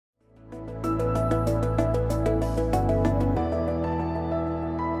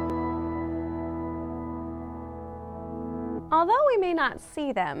may not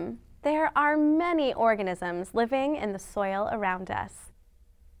see them, there are many organisms living in the soil around us.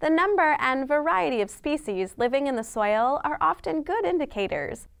 The number and variety of species living in the soil are often good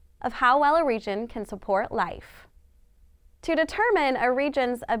indicators of how well a region can support life. To determine a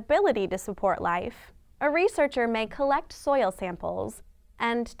region's ability to support life, a researcher may collect soil samples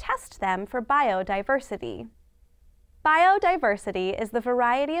and test them for biodiversity. Biodiversity is the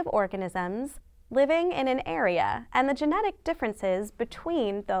variety of organisms living in an area and the genetic differences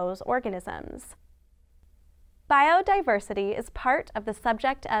between those organisms. Biodiversity is part of the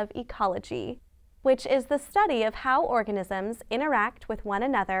subject of ecology, which is the study of how organisms interact with one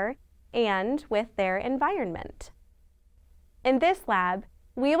another and with their environment. In this lab,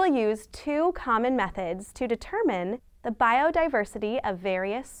 we will use two common methods to determine the biodiversity of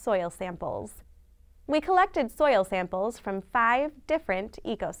various soil samples. We collected soil samples from 5 different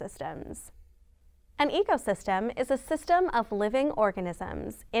ecosystems. An ecosystem is a system of living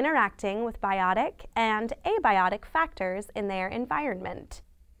organisms interacting with biotic and abiotic factors in their environment.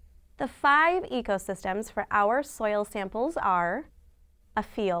 The 5 ecosystems for our soil samples are a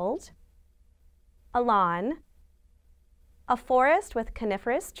field, a lawn, a forest with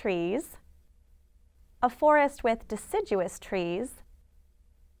coniferous trees, a forest with deciduous trees,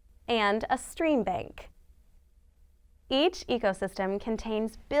 and a stream bank. Each ecosystem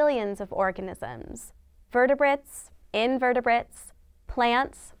contains billions of organisms, vertebrates, invertebrates,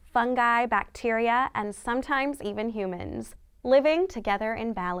 plants, fungi, bacteria, and sometimes even humans, living together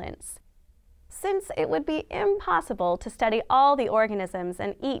in balance. Since it would be impossible to study all the organisms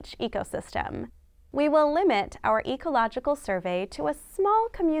in each ecosystem, we will limit our ecological survey to a small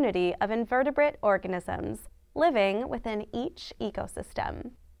community of invertebrate organisms living within each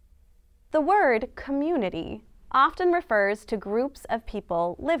ecosystem. The word community often refers to groups of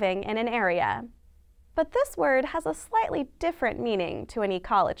people living in an area, but this word has a slightly different meaning to an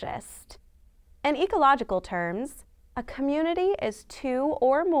ecologist. In ecological terms, a community is 2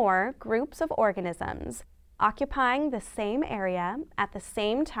 or more groups of organisms occupying the same area at the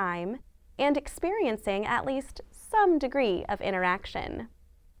same time and experiencing at least some degree of interaction.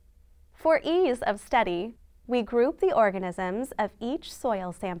 For ease of study, we group the organisms of each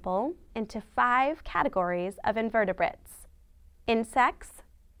soil sample into 5 categories of invertebrates: insects,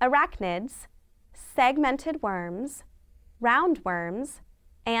 arachnids, segmented worms, roundworms,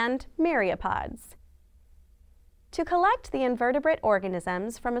 and myriapods. To collect the invertebrate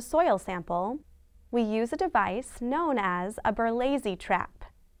organisms from a soil sample, we use a device known as a Berlese trap.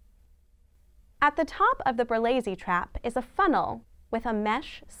 At the top of the Berlese trap is a funnel with a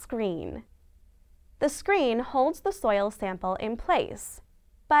mesh screen. The screen holds the soil sample in place,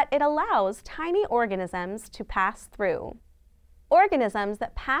 but it allows tiny organisms to pass through. Organisms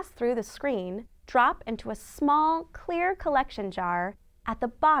that pass through the screen drop into a small, clear collection jar at the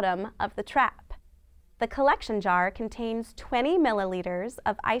bottom of the trap. The collection jar contains 20 milliliters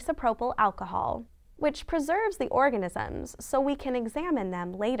of isopropyl alcohol, which preserves the organisms so we can examine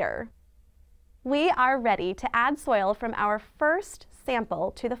them later. We are ready to add soil from our first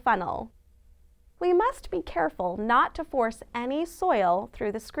sample to the funnel. We must be careful not to force any soil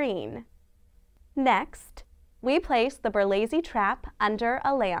through the screen. Next, we place the Berlese trap under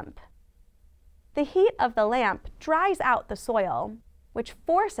a lamp. The heat of the lamp dries out the soil, which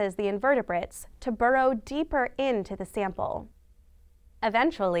forces the invertebrates to burrow deeper into the sample.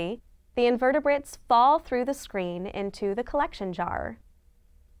 Eventually, the invertebrates fall through the screen into the collection jar.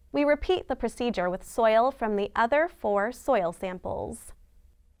 We repeat the procedure with soil from the other 4 soil samples.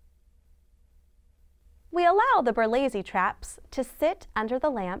 We allow the Berlese traps to sit under the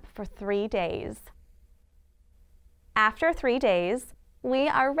lamp for 3 days. After 3 days, we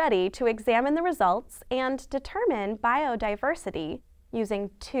are ready to examine the results and determine biodiversity using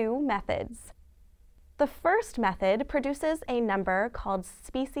 2 methods. The first method produces a number called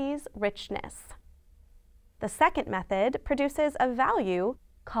species richness. The second method produces a value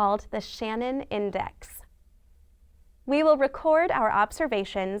called the Shannon index. We will record our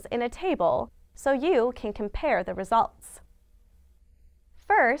observations in a table so you can compare the results.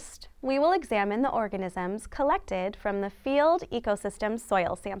 First, we will examine the organisms collected from the field ecosystem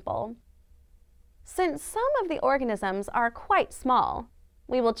soil sample. Since some of the organisms are quite small,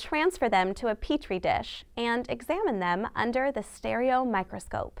 we will transfer them to a petri dish and examine them under the stereo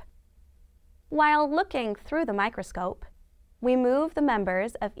microscope. While looking through the microscope, we move the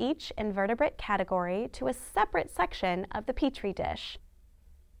members of each invertebrate category to a separate section of the petri dish.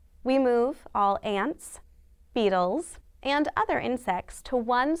 We move all ants, beetles, and other insects to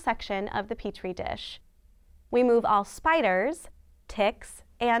one section of the petri dish. We move all spiders, ticks,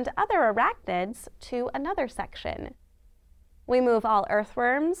 and other arachnids to another section. We move all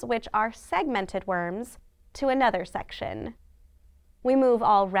earthworms, which are segmented worms, to another section. We move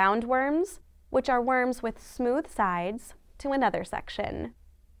all roundworms, which are worms with smooth sides, to another section.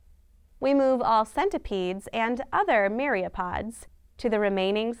 We move all centipedes and other myriapods to the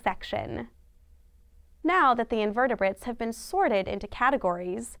remaining section. Now that the invertebrates have been sorted into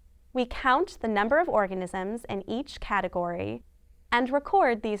categories, we count the number of organisms in each category and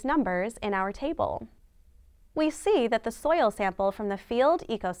record these numbers in our table. We see that the soil sample from the field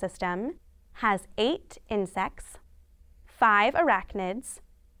ecosystem has 8 insects, 5 arachnids,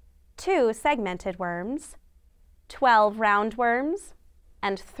 2 segmented worms, 12 roundworms,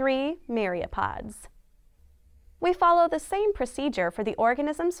 and 3 myriapods. We follow the same procedure for the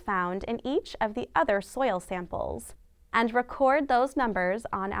organisms found in each of the other soil samples and record those numbers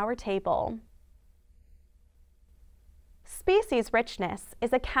on our table. Species richness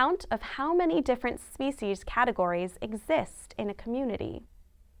is a count of how many different species categories exist in a community.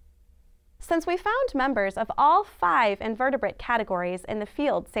 Since we found members of all 5 invertebrate categories in the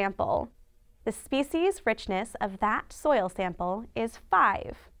field sample, the species richness of that soil sample is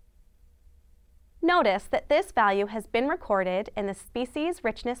 5. Notice that this value has been recorded in the species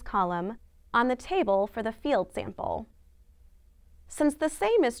richness column on the table for the field sample. Since the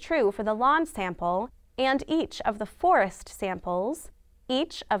same is true for the lawn sample and each of the forest samples,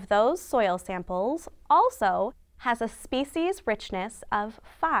 each of those soil samples also has a species richness of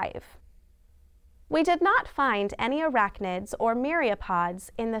 5. We did not find any arachnids or myriapods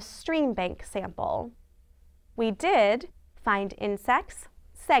in the stream bank sample. We did find insects,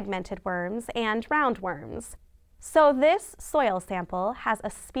 segmented worms, and roundworms, so this soil sample has a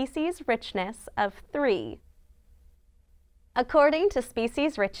species richness of 3. According to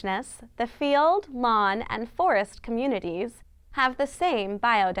species richness, the field, lawn, and forest communities have the same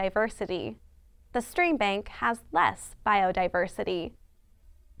biodiversity. The stream bank has less biodiversity.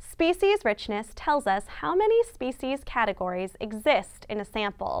 Species richness tells us how many species categories exist in a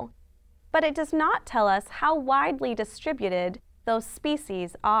sample, but it does not tell us how widely distributed those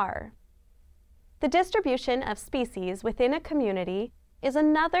species are. The distribution of species within a community is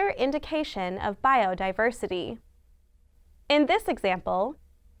another indication of biodiversity. In this example,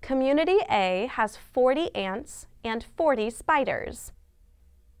 Community A has 40 ants and 40 spiders.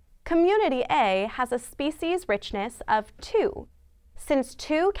 Community A has a species richness of 2, since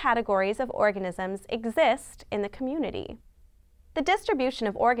 2 categories of organisms exist in the community. The distribution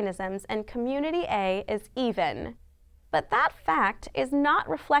of organisms in Community A is even, but that fact is not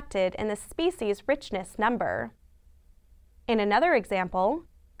reflected in the species richness number. In another example,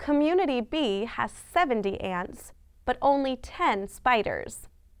 Community B has 70 ants, but only 10 spiders.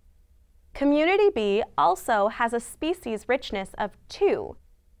 Community B also has a species richness of 2,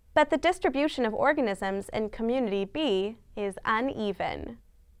 but the distribution of organisms in Community B is uneven.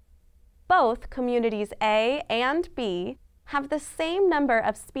 Both Communities A and B have the same number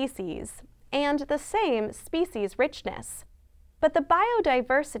of species and the same species richness, but the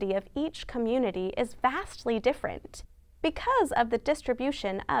biodiversity of each community is vastly different because of the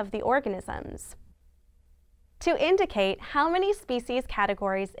distribution of the organisms. To indicate how many species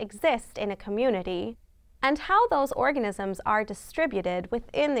categories exist in a community and how those organisms are distributed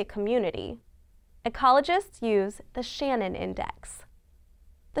within the community, ecologists use the Shannon Index.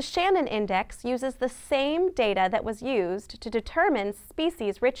 The Shannon Index uses the same data that was used to determine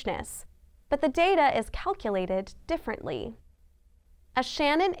species richness, but the data is calculated differently. A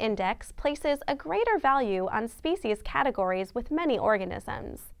Shannon Index places a greater value on species categories with many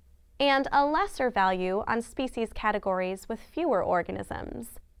organisms, and a lesser value on species categories with fewer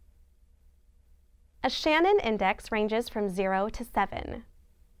organisms. A Shannon Index ranges from 0 to 7.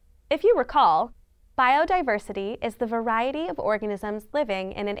 If you recall, biodiversity is the variety of organisms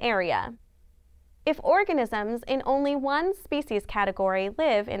living in an area. If organisms in only one species category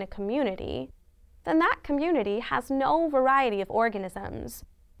live in a community, then that community has no variety of organisms,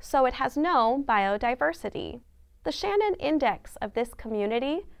 so it has no biodiversity. The Shannon Index of this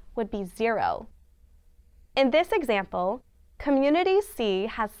community would be 0. In this example, Community C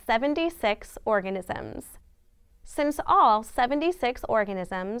has 76 organisms. Since all 76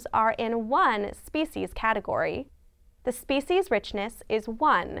 organisms are in one species category, the species richness is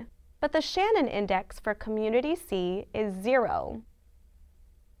 1, but the Shannon Index for Community C is 0.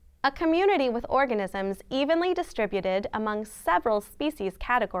 A community with organisms evenly distributed among several species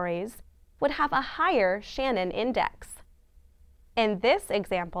categories would have a higher Shannon Index. In this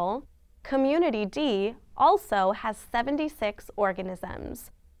example, Community D also has 76 organisms,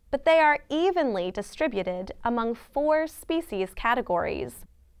 but they are evenly distributed among 4 species categories.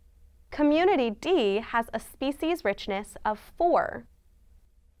 Community D has a species richness of 4.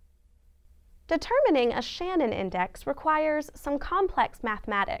 Determining a Shannon index requires some complex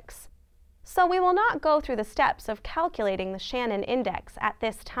mathematics, so we will not go through the steps of calculating the Shannon index at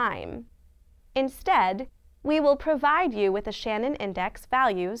this time. Instead, we will provide you with the Shannon index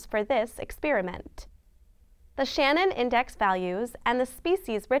values for this experiment. The Shannon index values and the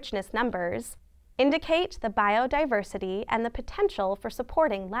species richness numbers indicate the biodiversity and the potential for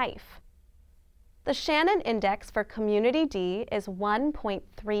supporting life. The Shannon index for Community D is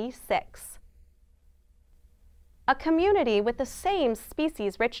 1.36. A community with the same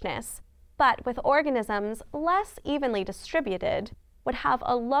species richness, but with organisms less evenly distributed, would have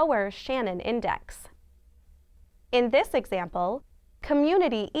a lower Shannon index. In this example,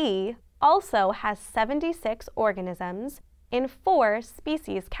 Community E also has 76 organisms in 4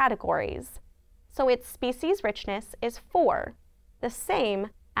 species categories, so its species richness is 4, the same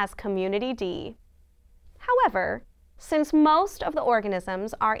as Community D. However, since most of the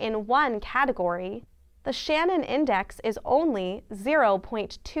organisms are in one category, the Shannon index is only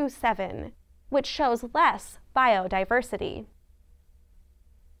 0.27, which shows less biodiversity.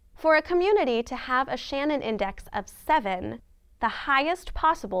 For a community to have a Shannon index of 7, the highest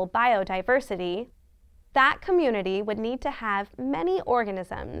possible biodiversity, that community would need to have many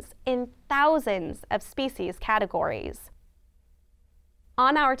organisms in thousands of species categories.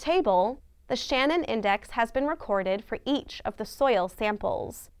 On our table, the Shannon index has been recorded for each of the soil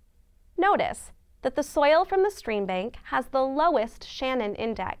samples. Notice that the soil from the stream bank has the lowest Shannon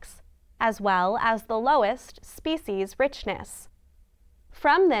index, as well as the lowest species richness.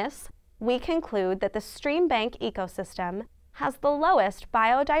 From this, we conclude that the stream bank ecosystem has the lowest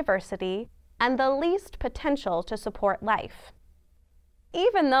biodiversity and the least potential to support life.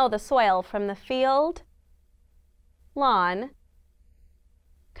 Even though the soil from the field, lawn,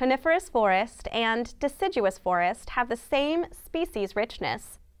 coniferous forest, and deciduous forest have the same species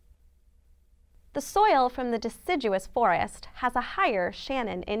richness, the soil from the deciduous forest has a higher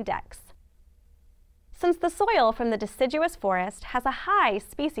Shannon index. Since the soil from the deciduous forest has a high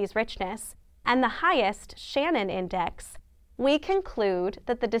species richness and the highest Shannon index, we conclude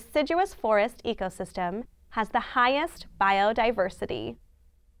that the deciduous forest ecosystem has the highest biodiversity.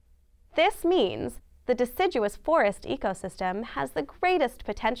 This means the deciduous forest ecosystem has the greatest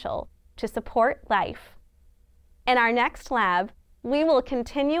potential to support life. In our next lab, we will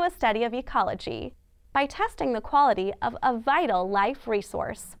continue a study of ecology by testing the quality of a vital life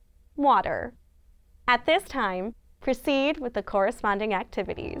resource, water. At this time, proceed with the corresponding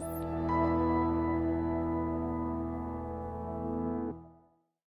activities.